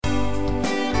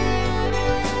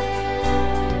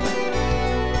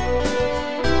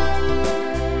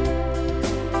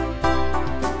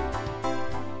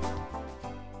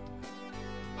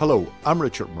Hello, I'm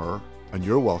Richard Moore, and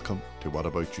you're welcome to What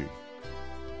About You?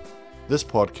 This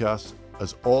podcast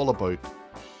is all about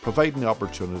providing the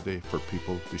opportunity for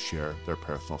people to share their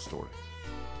personal story.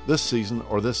 This season,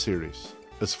 or this series,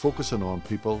 is focusing on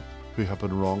people who have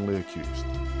been wrongly accused.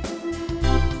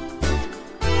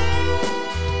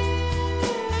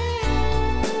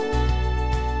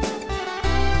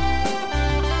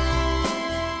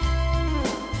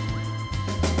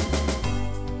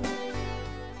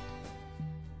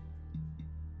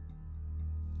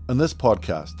 In this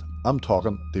podcast, I'm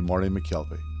talking to Maureen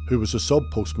McKelvey, who was a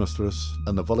sub-postmistress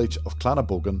in the village of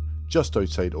Clanabogan, just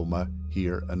outside Omagh,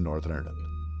 here in Northern Ireland.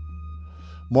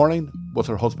 Maureen, with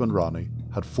her husband Ronnie,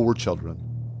 had 4 children,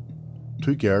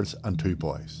 2 girls and 2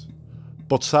 boys.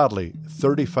 But sadly,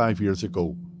 35 years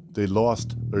ago, they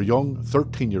lost their young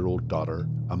 13-year-old daughter,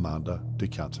 Amanda, to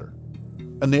cancer.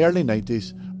 In the early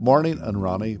 90s, Maureen and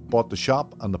Ronnie bought the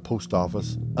shop and the post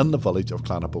office in the village of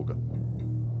Clanabogan.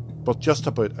 But just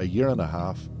about a year and a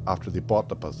half after they bought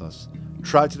the business,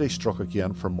 tragedy struck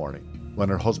again for Maureen when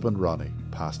her husband Ronnie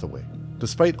passed away.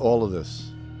 Despite all of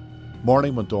this,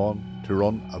 Maureen went on to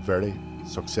run a very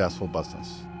successful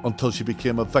business until she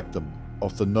became a victim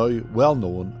of the now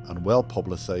well-known and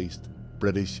well-publicised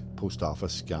British Post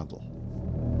Office scandal.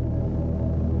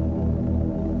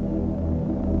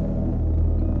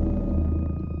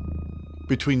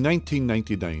 Between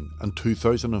 1999 and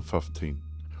 2015,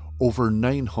 over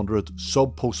 900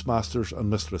 sub-postmasters and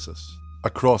mistresses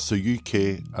across the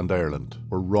UK and Ireland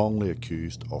were wrongly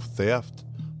accused of theft,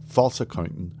 false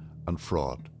accounting and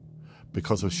fraud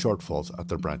because of shortfalls at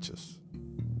their branches.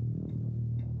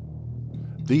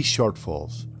 These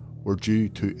shortfalls were due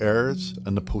to errors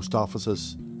in the post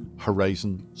office's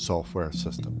Horizon software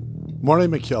system.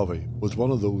 Maureen McKelvey was one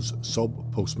of those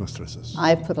sub-postmistresses.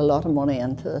 I put a lot of money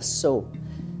into this, so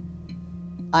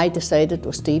I decided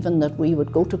with Stephen that we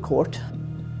would go to court.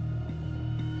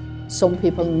 Some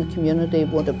people in the community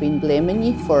would have been blaming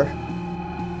you for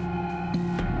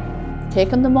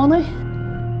taking the money.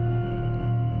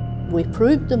 We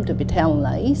proved them to be telling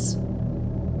lies.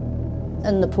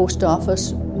 In the post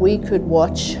office, we could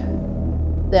watch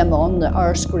them on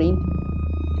our screen,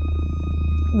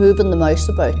 moving the mouse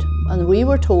about. And we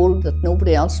were told that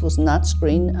nobody else was on that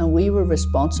screen and we were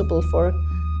responsible for it.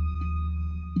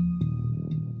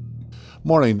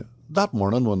 Maureen, that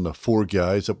morning when the 4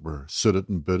 guys that were suited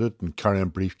and booted and carrying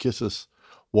briefcases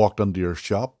walked into your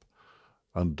shop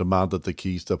and demanded the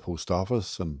keys to the post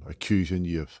office and accusing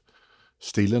you of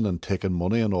stealing and taking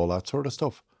money and all that sort of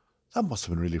stuff, that must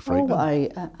have been really frightening.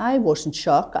 Oh, I wasn't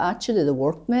shocked. Actually, the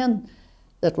workmen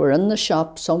that were in the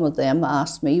shop, some of them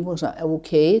asked me, was it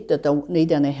okay, did I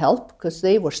need any help? Because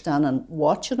they were standing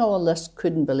watching all this,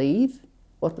 couldn't believe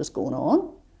what was going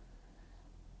on.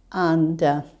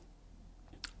 And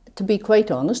to be quite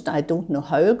honest, I don't know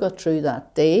how I got through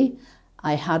that day.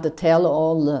 I had to tell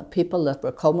all the people that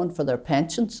were coming for their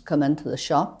pensions, come into the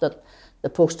shop, that the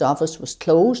post office was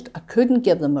closed. I couldn't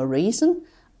give them a reason.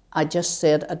 I just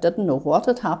said I didn't know what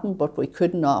had happened, but we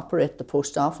couldn't operate the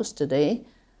post office today.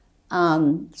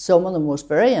 And some of them was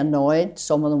very annoyed.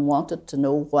 Some of them wanted to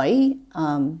know why,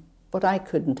 but I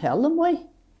couldn't tell them why.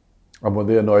 And were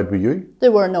they annoyed with you? They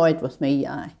were annoyed with me,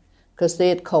 aye, because they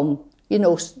had come. You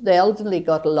know, the elderly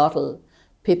got a lot of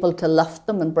people to lift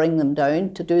them and bring them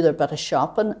down to do their bit of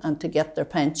shopping and to get their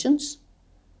pensions.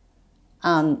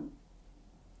 And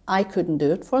I couldn't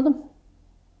do it for them.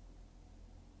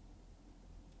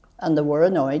 And they were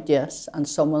annoyed, yes. And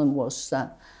some of them was,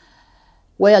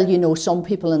 well, you know, some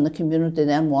people in the community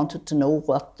then wanted to know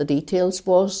what the details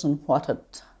was and what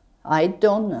I'd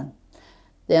done. And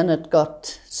then it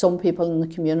got, some people in the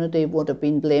community would have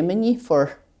been blaming you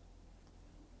for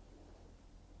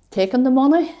taking the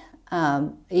money,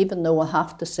 even though I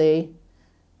have to say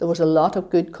there was a lot of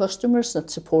good customers that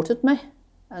supported me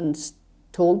and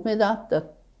told me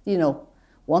that, you know,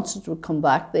 once it would come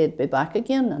back, they'd be back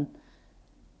again.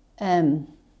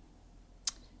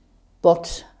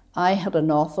 But I had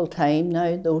an awful time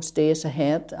now, those days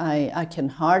ahead. I can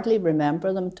hardly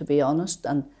remember them, to be honest.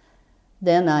 And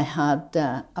then I had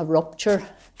a rupture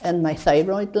in my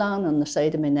thyroid gland on the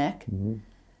side of my neck. Mm-hmm.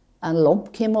 And a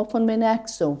lump came up on my neck,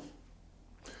 so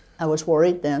I was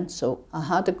worried then. So I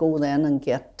had to go then and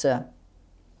get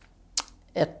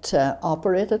it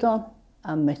operated on.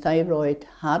 And my thyroid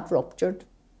had ruptured,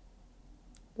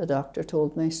 the doctor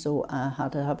told me, so I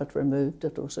had to have it removed.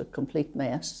 It was a complete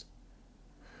mess.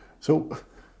 So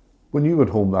when you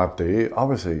went home that day,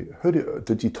 obviously,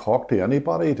 did you talk to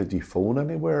anybody? Did you phone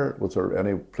anywhere? Was there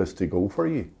any place to go for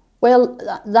you? Well,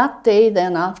 that day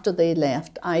then after they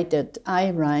left,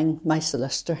 I rang my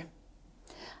solicitor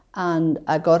And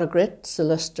I got a great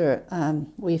solicitor,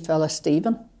 wee fella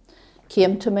Stephen,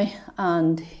 came to me,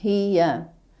 and he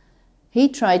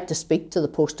tried to speak to the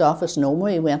post office in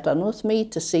Omagh. He went in with me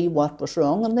to see what was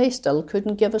wrong, and they still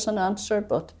couldn't give us an answer,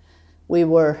 but we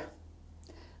were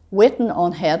waiting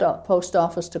on head post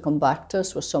office to come back to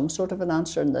us with some sort of an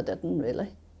answer, and they didn't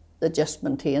really. They just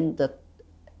maintained that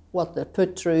what they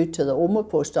put through to the Omagh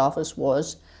post office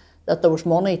was that there was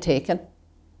money taken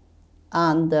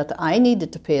and that I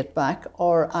needed to pay it back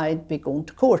or I'd be going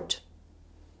to court.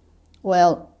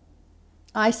 Well,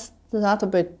 I sat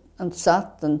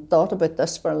and thought about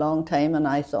this for a long time, and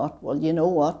I thought, well, you know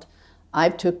what?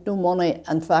 I've took no money.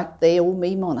 In fact, they owe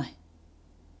me money.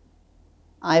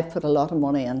 I've put a lot of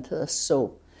money into this,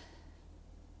 so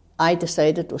I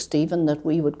decided with Stephen that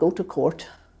we would go to court,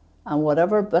 and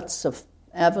whatever bits of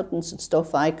evidence and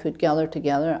stuff I could gather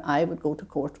together, I would go to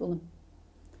court with them.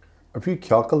 Have you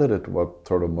calculated what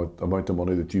sort of amount of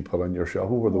money that you put in your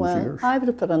shop over those years? I would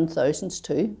have put in thousands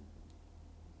too.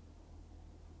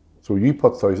 So you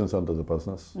put thousands into the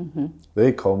business. Mm-hmm.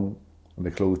 They come and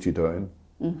they close you down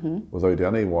without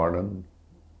any warning,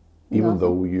 even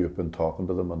though you've been talking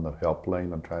to them on the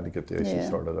helpline and trying to get the issue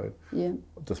sorted out. Yeah.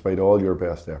 Despite all your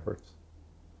best efforts.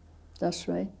 That's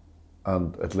right.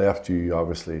 And it left you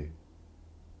obviously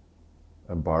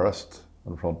embarrassed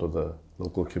in front of the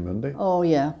local community. Oh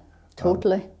yeah,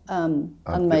 totally. And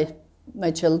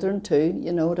my children too,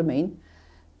 you know what I mean?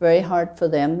 Very hard for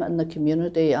them in the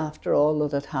community after all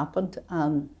that had happened.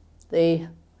 They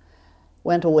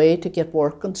went away to get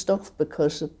work and stuff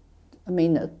because,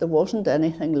 there wasn't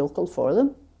anything local for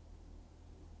them.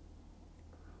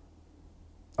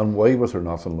 And why was there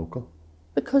nothing local?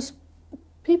 Because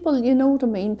people, you know what I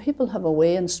mean, people have a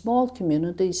way in small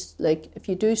communities, like if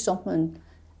you do something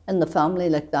in the family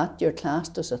like that, you're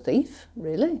classed as a thief,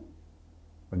 really.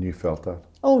 And you felt that?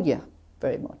 Oh yeah,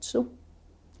 very much so.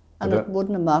 And it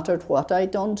wouldn't have mattered what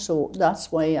I'd done, so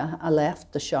that's why I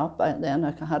left the shop. Then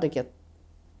I had to get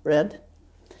bread.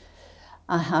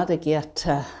 I had to get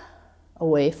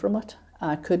away from it.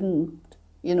 I couldn't,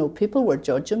 people were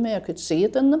judging me. I could see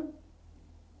it in them.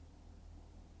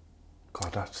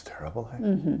 God, that's terrible. Eh?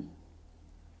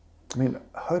 Mm-hmm.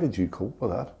 How did you cope with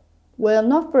that? Well,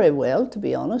 not very well, to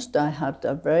be honest. I had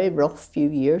a very rough few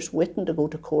years waiting to go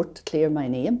to court to clear my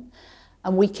name.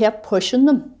 And we kept pushing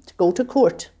them to go to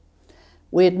court.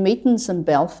 We had meetings in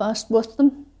Belfast with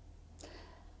them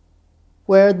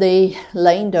where they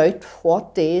lined out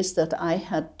what days that I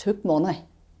had took money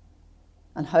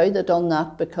and how they done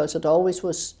that, because it always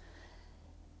was,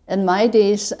 in my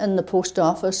days in the post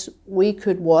office, we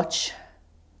could watch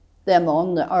them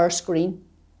on our screen,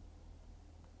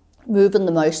 moving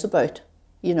the mouse about,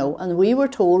 and we were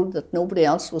told that nobody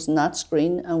else was on that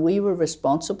screen and we were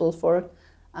responsible for it,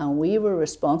 and we were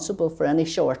responsible for any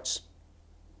shorts.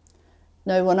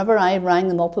 Now, whenever I rang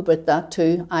them up about that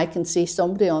too, I can see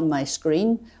somebody on my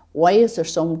screen. Why is there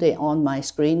somebody on my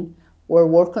screen? We're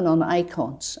working on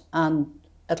icons and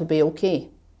it'll be okay.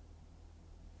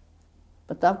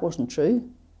 But that wasn't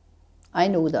true. I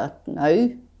know that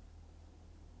now.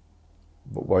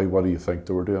 But why? What do you think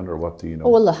they were doing, or what do you know? Oh,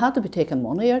 well, they had to be taking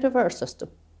money out of our system.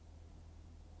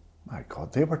 My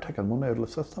God, they were taking money out of the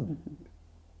system? Mm-hmm.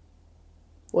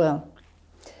 Well,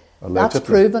 allegedly. That's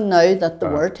proven now that they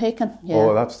were taken. Yeah.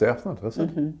 Oh, that's definite, is it?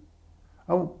 Mm-hmm.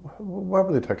 And where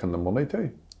were they taking the money to?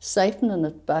 Siphoning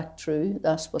it back through.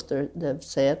 That's what they've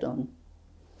said on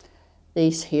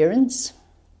these hearings.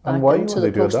 And why would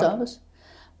they do that? Office.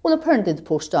 Well, apparently the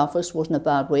post office wasn't a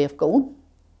bad way of going,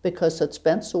 because it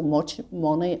spent so much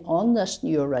money on this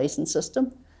new Horizon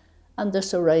system, and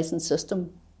this Horizon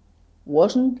system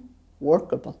wasn't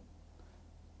workable.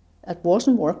 It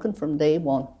wasn't working from day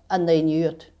one, and they knew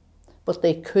it, but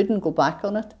they couldn't go back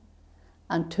on it.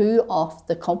 And two of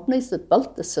the companies that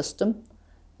built the system,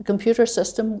 the computer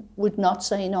system, would not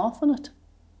sign off on it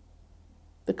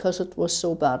because it was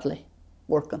so badly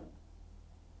working.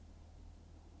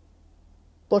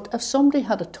 But if somebody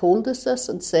had told us this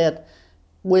and said,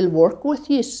 we'll work with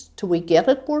you till we get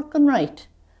it working right,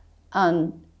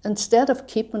 and instead of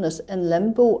keeping us in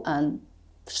limbo and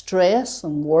stress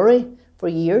and worry for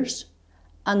years,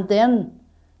 and then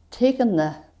taking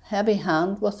the heavy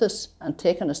hand with us and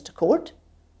taking us to court.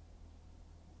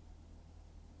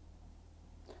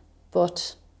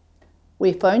 But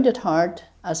we found it hard,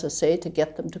 as I say, to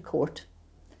get them to court.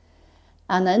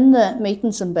 And in the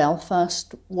meetings in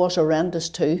Belfast was horrendous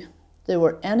too. They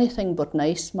were anything but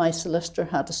nice. My solicitor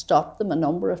had to stop them a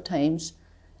number of times,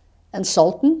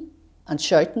 insulting and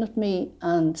shouting at me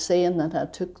and saying that I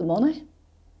took the money.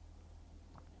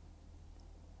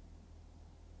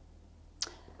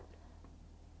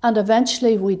 And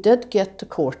eventually we did get to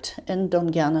court in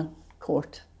Dungannon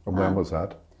Court. And when was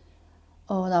that?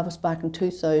 Oh, that was back in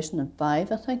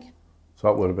 2005, I think. So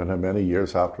that would have been how many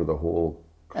years after the whole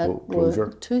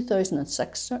closure?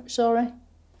 2006, sorry.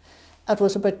 It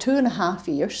was about 2.5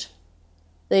 years.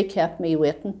 They kept me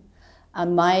waiting.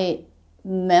 And my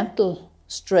mental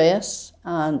stress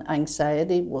and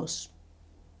anxiety was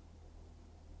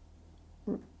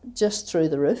just through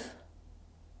the roof.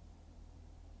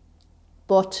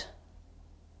 But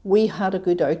we had a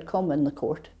good outcome in the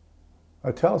court.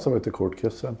 Tell us about the court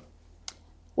case then.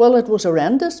 Well, it was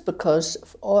horrendous because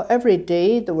every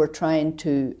day they were trying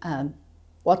to,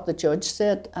 what the judge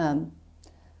said,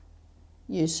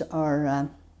 you are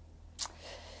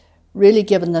really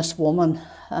giving this woman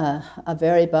a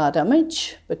very bad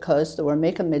image because they were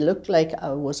making me look like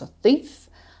I was a thief.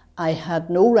 I had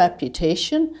no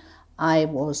reputation. I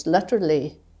was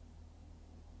literally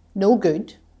no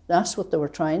good. That's what they were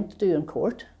trying to do in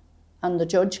court. And the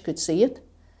judge could see it.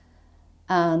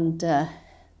 And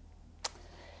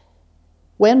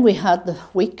when we had the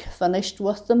week finished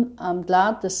with them, I'm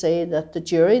glad to say that the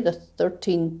jury, the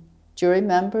 13 jury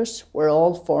members, were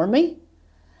all for me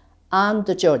and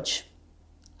the judge.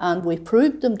 And we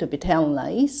proved them to be telling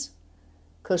lies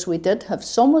because we did have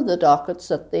some of the dockets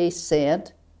that they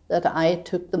said that I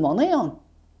took the money on.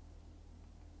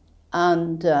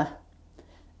 And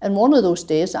in one of those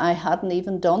days, I hadn't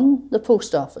even done the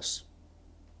post office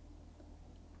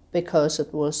because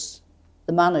it was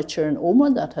the manager in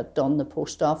Oma that had done the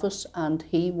post office, and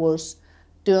he was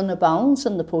doing a balance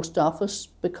in the post office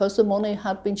because the money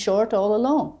had been short all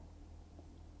along.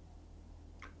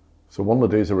 So one of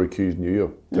the days they were accusing you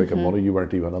of taking money, you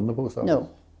weren't even in the post office? No.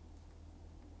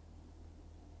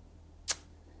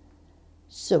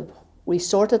 So we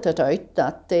sorted it out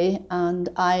that day, and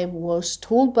I was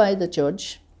told by the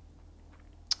judge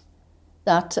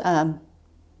that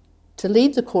to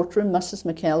leave the courtroom, Mrs.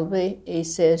 McKelvey, he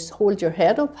says, hold your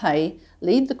head up high,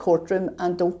 leave the courtroom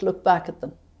and don't look back at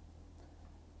them.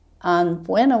 And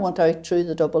when I went out through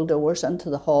the double doors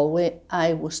into the hallway,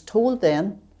 I was told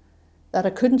then that I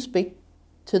couldn't speak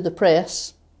to the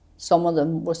press. Some of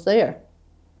them was there.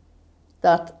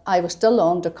 That I was still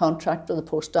under contract with the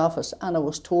post office and I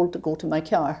was told to go to my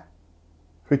car.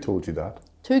 Who told you that?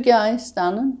 2 guys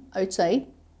standing outside.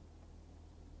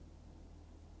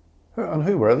 And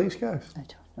who were these guys? I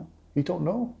don't know. You don't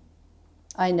know?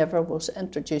 I never was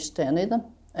introduced to any of them,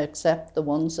 except the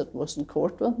ones that was in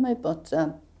court with me, but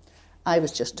I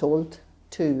was just told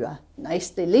to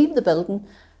nicely leave the building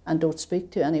and don't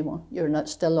speak to anyone. You're not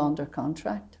still under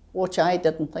contract, which I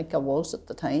didn't think I was at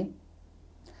the time.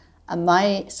 And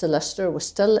my solicitor was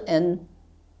still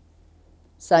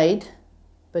inside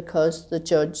because the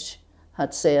judge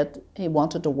had said he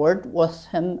wanted a word with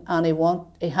him, and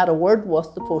he had a word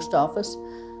with the post office,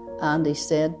 and he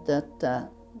said that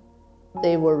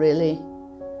they were really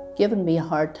giving me a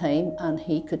hard time and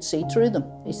he could see through them.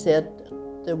 He said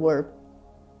they were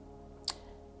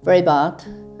very bad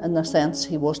in the sense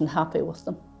he wasn't happy with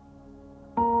them.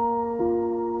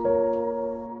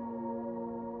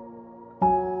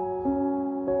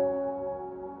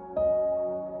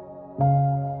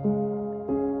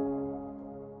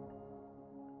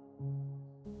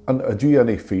 And had you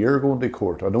any fear going to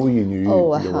court? I know you knew you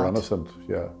were innocent.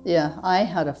 Yeah. Yeah, I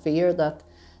had a fear that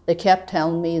they kept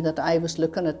telling me that I was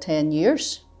looking at 10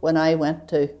 years when I went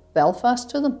to Belfast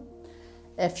to them.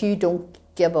 If you don't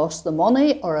give us the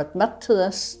money or admit to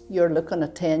this, you're looking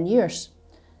at 10 years.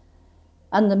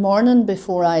 And the morning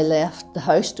before I left the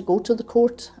house to go to the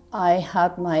court, I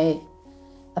had my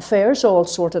affairs all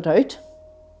sorted out.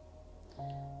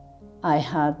 I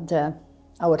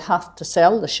would have to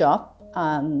sell the shop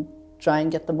and try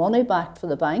and get the money back for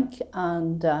the bank,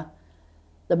 and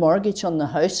the mortgage on the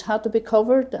house had to be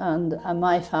covered, and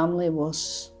my family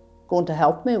was going to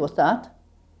help me with that.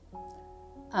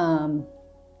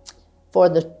 For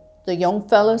the young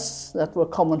fellas that were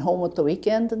coming home at the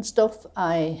weekend and stuff,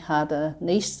 I had a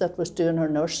niece that was doing her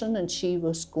nursing and she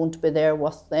was going to be there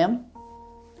with them.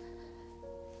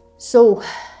 So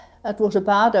it was a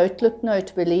bad outlook now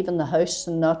to be leaving the house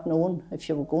and not knowing if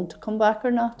you were going to come back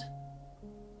or not.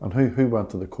 And who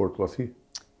went to the court with you?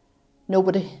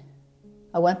 Nobody.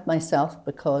 I went myself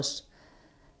because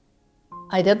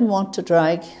I didn't want to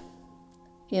drag,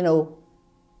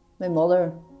 my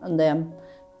mother and them.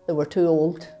 They were too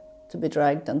old to be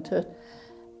dragged into it.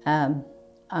 And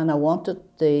I wanted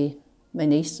my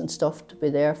niece and stuff to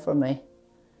be there for my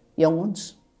young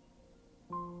ones.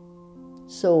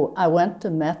 So I went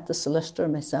and met the solicitor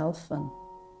myself and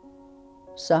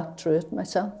sat through it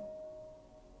myself.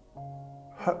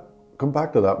 Come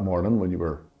back to that morning when you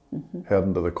were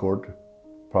heading to the court,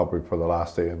 probably for the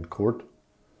last day in court.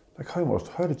 Like,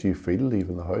 how did you feel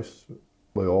leaving the house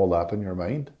with all that in your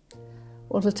mind?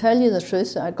 Well, to tell you the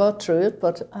truth, I got through it,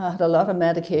 but I had a lot of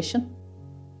medication.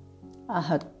 I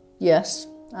had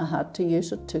to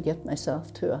use it to get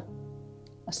myself to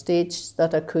a stage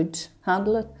that I could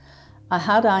handle it. I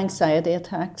had anxiety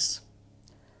attacks,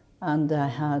 and I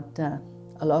had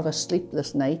a lot of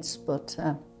sleepless nights, but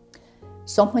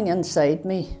something inside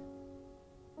me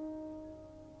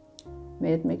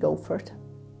made me go for it.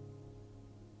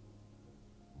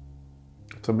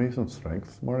 It's amazing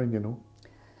strength, Maureen, you know.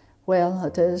 Well,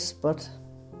 it is, but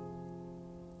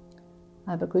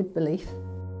I have a good belief.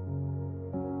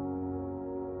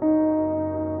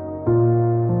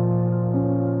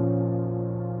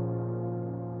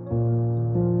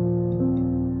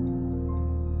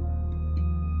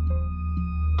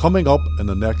 Coming up in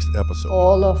the next episode.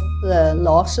 All of the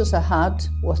losses I had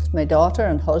with my daughter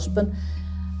and husband,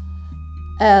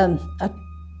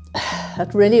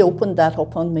 it really opened that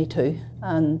up on me too.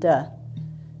 And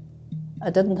I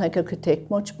didn't think I could take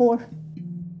much more.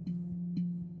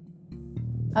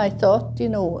 I thought, you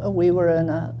know, we were in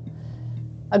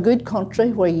a good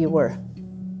country where you were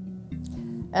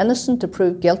innocent to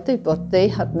prove guilty, but they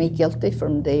had me guilty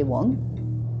from day one.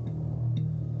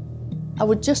 I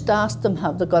would just ask them,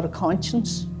 have they got a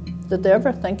conscience? Did they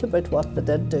ever think about what they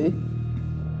did do?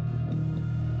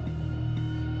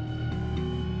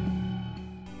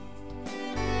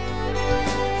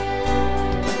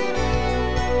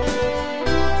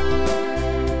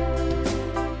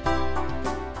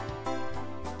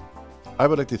 I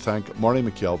would like to thank Maureen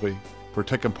McKelvey for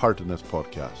taking part in this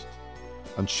podcast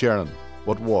and sharing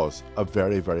what was a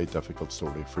very, very difficult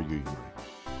story for you, Maureen.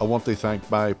 I want to thank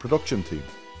my production team,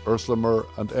 Ursula Moore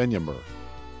and Enya Moore.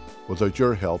 Without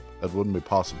your help, it wouldn't be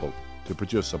possible to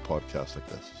produce a podcast like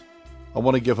this. I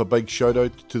want to give a big shout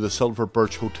out to the Silver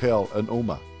Birch Hotel in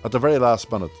Omagh. At the very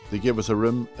last minute, they gave us a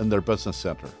room in their business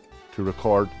centre to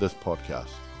record this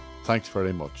podcast. Thanks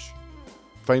very much.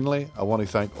 Finally, I want to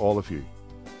thank all of you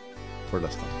for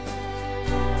listening.